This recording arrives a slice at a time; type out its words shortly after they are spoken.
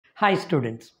Hi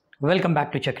students, welcome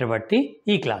back to Chakravarthy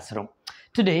E Classroom.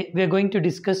 Today we are going to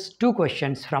discuss two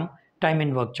questions from Time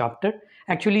and Work chapter.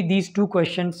 Actually these two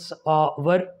questions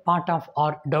were part of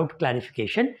our doubt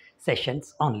clarification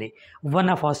sessions only. One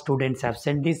of our students have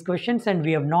sent these questions and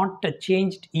we have not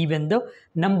changed even the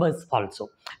numbers also.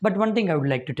 But one thing I would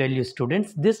like to tell you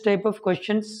students, this type of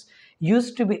questions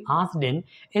used to be asked in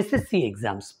SSC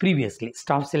exams previously,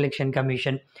 Staff Selection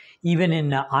Commission, even in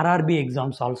RRB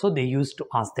exams also they used to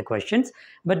ask the questions,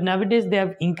 but nowadays they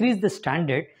have increased the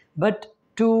standard. But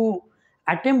to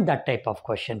attempt that type of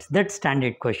questions, that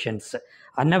standard questions,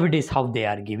 nowadays how they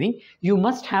are giving, you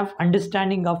must have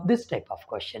understanding of this type of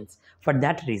questions. For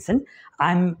that reason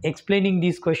I'm explaining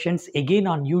these questions again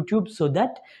on YouTube, so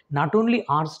that not only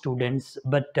our students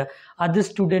but other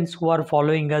students who are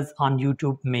following us on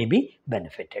YouTube may be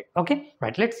benefited. Okay,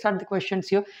 right, let's start the questions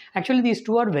here. Actually these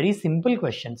two are very simple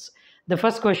questions. The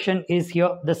first question is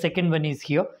here, the second one is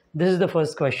here. This is the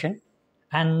first question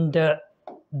and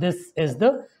this is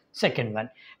the second one.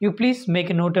 You please make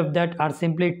a note of that, or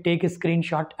simply take a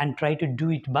screenshot and try to do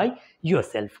it by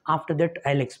yourself. After that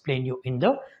I'll explain you in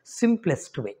the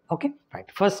simplest way. Okay,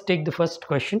 right, first take the first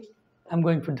question. I'm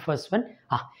going for the first one.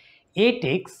 A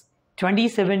takes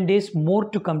 27 days more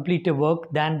to complete a work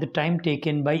than the time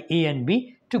taken by A and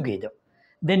B together.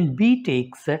 Then B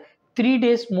takes 3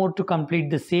 days more to complete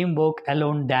the same work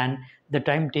alone than the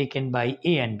time taken by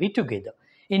A and B together.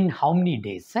 In how many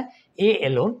days A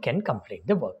alone can complete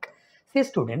the work? Say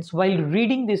students, while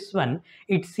reading this one,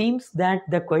 it seems that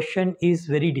the question is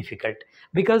very difficult,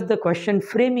 because the question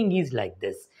framing is like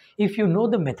this. If you know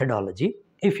the methodology,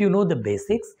 if you know the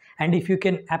basics, and if you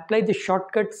can apply the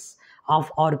shortcuts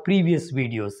of our previous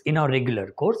videos in our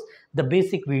regular course, the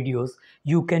basic videos,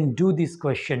 you can do this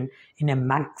question in a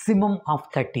maximum of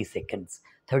 30 seconds.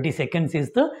 30 seconds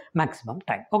is the maximum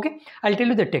time. Okay, I'll tell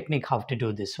you the technique how to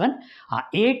do this one.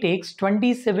 A takes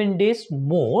 27 days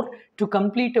more to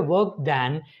complete a work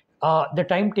than the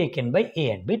time taken by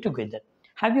A and B together.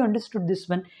 Have you understood this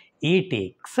one? A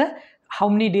takes how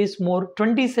many days more?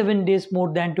 27 days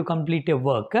more than to complete a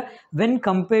work when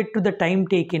compared to the time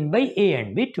taken by A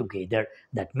and B together.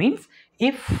 That means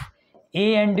if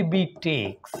A and B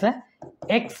takes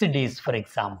X days, for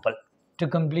example, to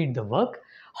complete the work,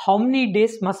 how many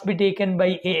days must be taken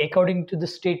by A according to the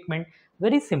statement?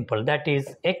 Very simple, that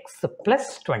is X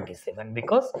plus 27,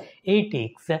 because A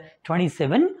takes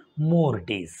 27 more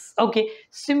days. Okay,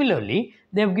 similarly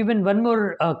they have given one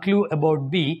more clue about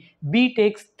B. B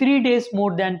takes 3 days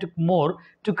more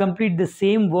to complete the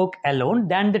same work alone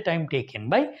than the time taken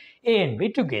by A and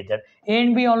B together. A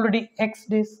and B already X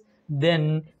days,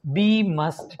 then B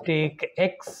must take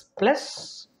X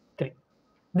plus 3.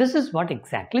 This is what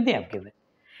exactly they have given.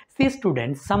 See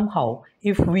students, somehow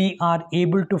if we are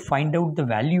able to find out the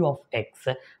value of X,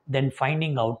 then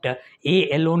finding out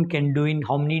A alone can do in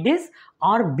how many days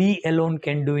or B alone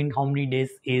can do in how many days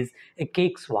is a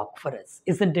cakewalk for us,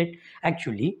 isn't it?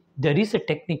 Actually, there is a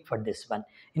technique for this one.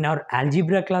 In our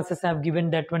algebra classes, I have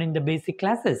given that one in the basic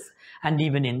classes, and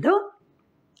even in the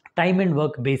time and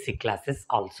work basic classes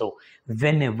also.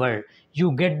 Whenever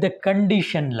you get the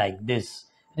condition like this,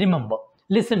 remember,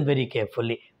 listen very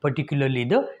carefully, particularly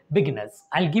the beginners.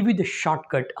 I'll give you the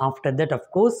shortcut. After that, of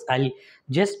course, I'll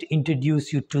just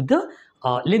introduce you to the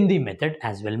Lindy method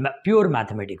as well, pure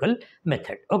mathematical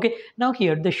method. Okay, now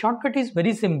here the shortcut is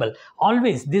very simple.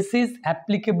 Always this is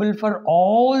applicable for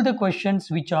all the questions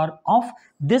which are of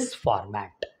this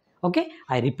format. Okay,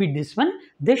 I repeat this one.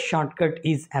 This shortcut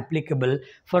is applicable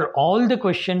for all the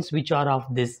questions which are of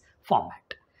this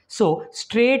format. So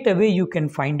straight away you can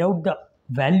find out the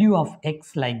value of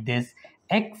X like this.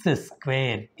 X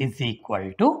square is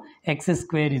equal to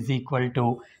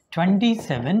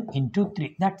 27 into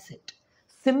 3. That's it.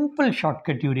 Simple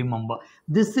shortcut, you remember.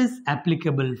 This is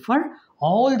applicable for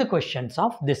all the questions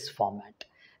of this format.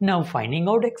 Now finding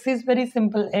out X is very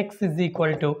simple. X is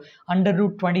equal to under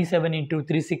root 27 into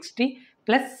 360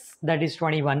 plus, that is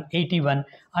 81,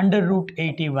 under root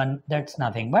 81, that's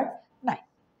nothing but 9.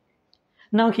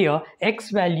 Now here X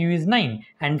value is 9,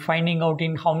 and finding out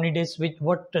in how many days, with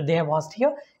what they have asked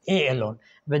here, A alone.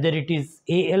 Whether it is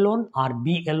A alone or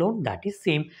B alone, that is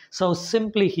same. So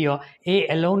simply here A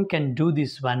alone can do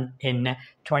this one in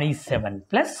 27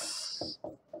 plus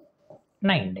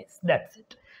 9 days. That's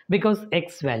it. Because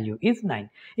X value is 9.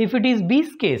 If it is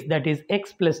B's case, that is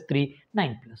X plus 3,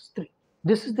 9 plus 3.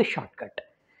 This is the shortcut.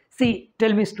 See,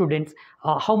 tell me students,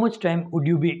 how much time would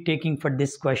you be taking for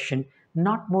this question?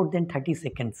 Not more than 30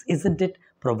 seconds, isn't it?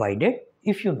 Provided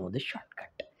if you know the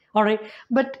shortcut. Alright,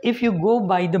 but if you go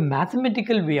by the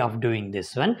mathematical way of doing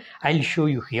this one, I'll show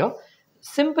you here.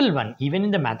 simple one. Even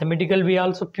in the mathematical way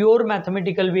also, pure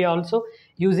mathematical way also,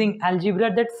 using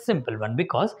algebra, that's simple one,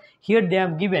 because here they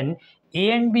have given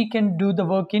A and B can do the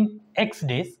work in X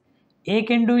days. A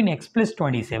can do in X plus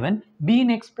 27, B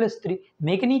in X plus 3.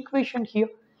 Make an equation here.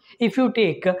 If you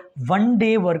take 1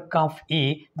 day work of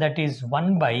A, that is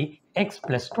 1 by X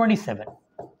plus 27,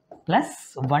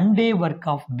 plus 1 day work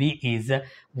of B is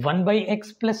 1 by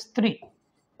X plus 3.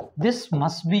 This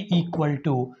must be equal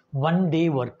to 1 day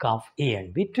work of A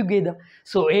and B together.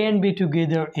 So A and B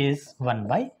together is 1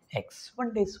 by X,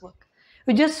 1 day's work.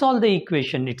 We just solve the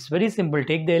equation. It's very simple.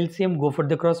 Take the LCM, go for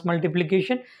the cross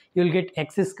multiplication. You'll get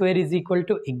X square is equal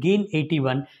to again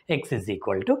 81, X is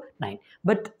equal to 9.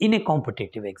 But in a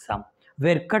competitive exam,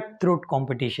 where cutthroat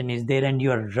competition is there and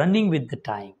you are running with the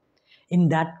time, in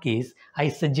that case, I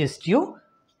suggest you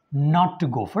not to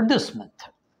go for this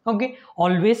method. Okay,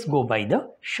 always go by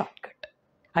the shortcut.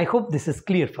 I hope this is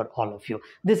clear for all of you.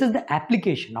 This is the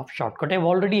application of shortcut. I've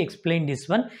already explained this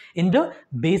one in the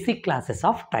basic classes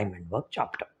of time and work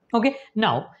chapter. Okay,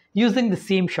 now using the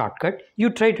same shortcut, you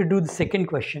try to do the second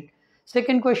question.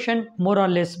 Second question, more or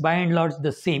less by and large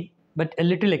the same, but a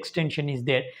little extension is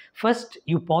there. First,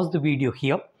 you pause the video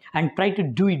here and try to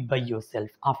do it by yourself.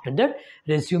 After that,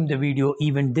 resume the video.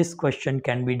 Even this question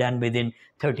can be done within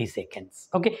 30 seconds.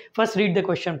 Okay, first read the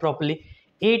question properly.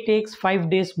 A takes 5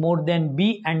 days more than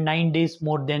B and 9 days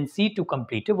more than C to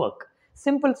complete a work.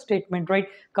 Simple statement, right?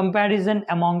 Comparison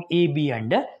among A, B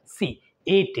and C.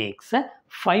 A takes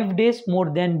 5 days more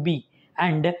than B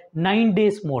and 9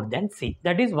 days more than C.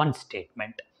 That is one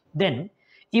statement. Then,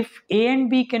 if A and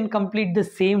B can complete the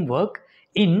same work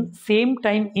in same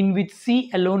time in which C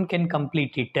alone can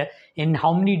complete it, in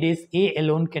how many days A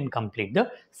alone can complete the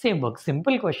same work?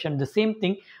 Simple question, the same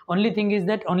thing. Only thing is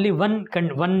that only one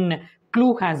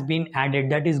clue has been added.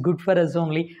 That is good for us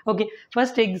only. Okay,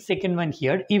 first take the second one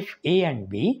here. If A and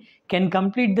B can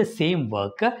complete the same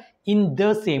work in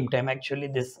the same time, actually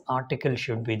this article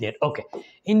should be there. Okay,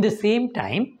 in the same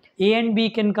time, A and B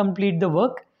can complete the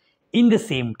work in the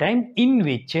same time in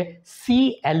which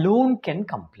C alone can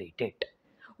complete it.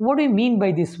 What do you mean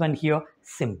by this one here?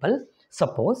 Simple.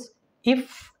 Suppose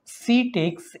if C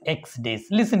takes X days,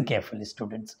 listen carefully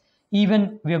students.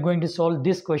 Even we are going to solve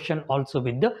this question also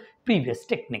with the previous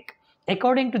technique.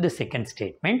 According to the second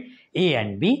statement, A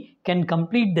and B can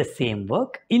complete the same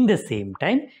work in the same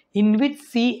time in which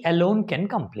C alone can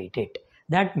complete it.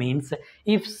 That means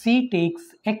if C takes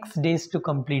X days to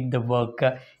complete the work,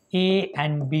 A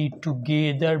and B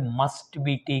together must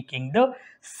be taking the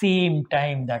same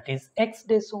time, that is X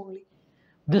days only.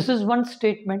 This is one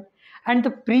statement. And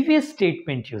the previous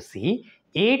statement, you see,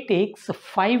 A takes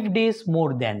 5 days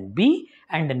more than B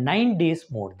and 9 days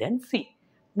more than C.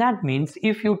 That means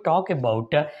if you talk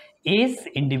about A's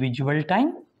individual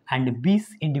time and B's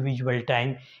individual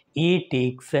time, A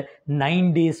takes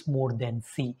 9 days more than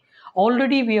C.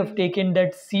 Already we have taken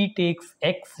that C takes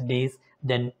X days,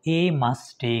 then A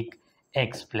must take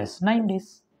X plus 9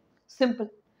 days. Simple.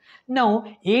 Now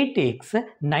A takes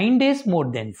 9 days more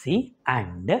than C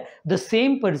and the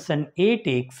same person A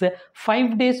takes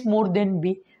 5 days more than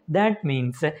B. That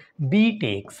means B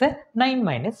takes 9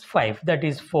 minus 5, that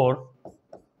is 4,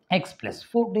 X plus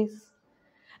 4 days.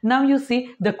 Now you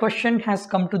see the question has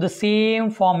come to the same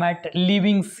format,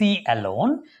 leaving C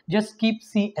alone. Just keep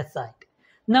C aside.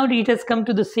 Now it has come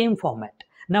to the same format.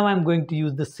 Now I am going to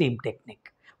use the same technique.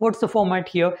 What's the format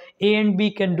here? A and B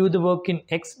can do the work in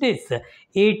X days.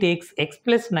 A takes X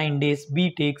plus 9 days,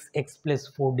 B takes X plus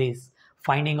 4 days.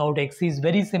 Finding out X is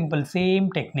very simple,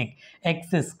 same technique. X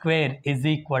square is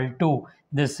equal to,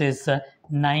 this is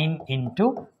 9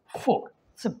 into 4.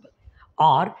 Simple.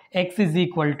 Or X is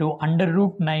equal to under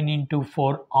root 9 into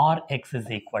 4, or X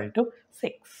is equal to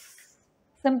 6.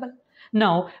 Simple.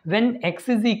 Now, when X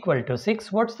is equal to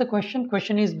 6, what's the question?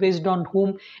 Question is based on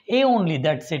whom? A only,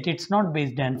 that's it. It's not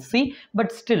based on C,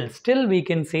 but still we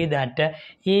can say that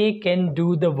A can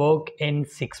do the work in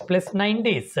 6 plus 9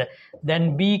 days.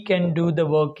 Then B can do the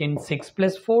work in 6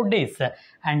 plus 4 days.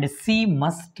 And C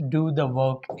must do the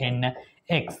work in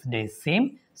X days,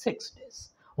 same 6 days.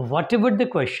 Whatever the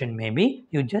question may be,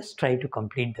 you just try to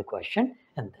complete the question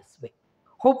in this way.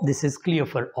 Hope this is clear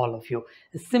for all of you.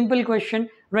 A simple question,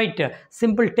 right?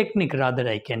 Simple technique rather,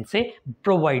 I can say,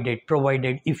 provided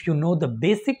if you know the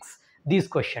basics, these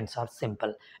questions are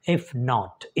simple. If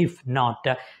not,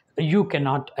 you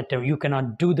cannot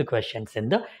do the questions in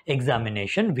the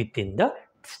examination within the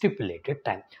stipulated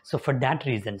time. So for that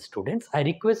reason, students, I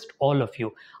request all of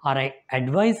you, or I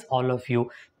advise all of you,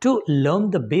 to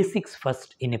learn the basics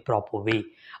first in a proper way.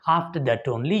 After that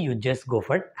only you just go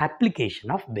for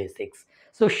application of basics.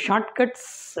 So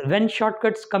shortcuts, when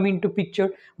shortcuts come into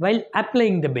picture, while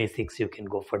applying the basics, you can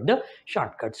go for the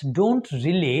shortcuts. Don't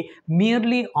rely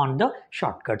merely on the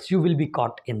shortcuts. You will be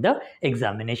caught in the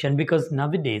examination, because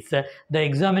nowadays the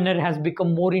examiner has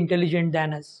become more intelligent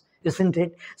than us, isn't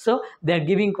it? So they are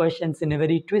giving questions in a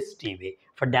very twisty way.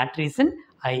 For that reason,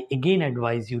 I again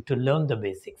advise you to learn the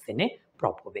basics in a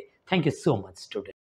proper way. Thank you so much, students.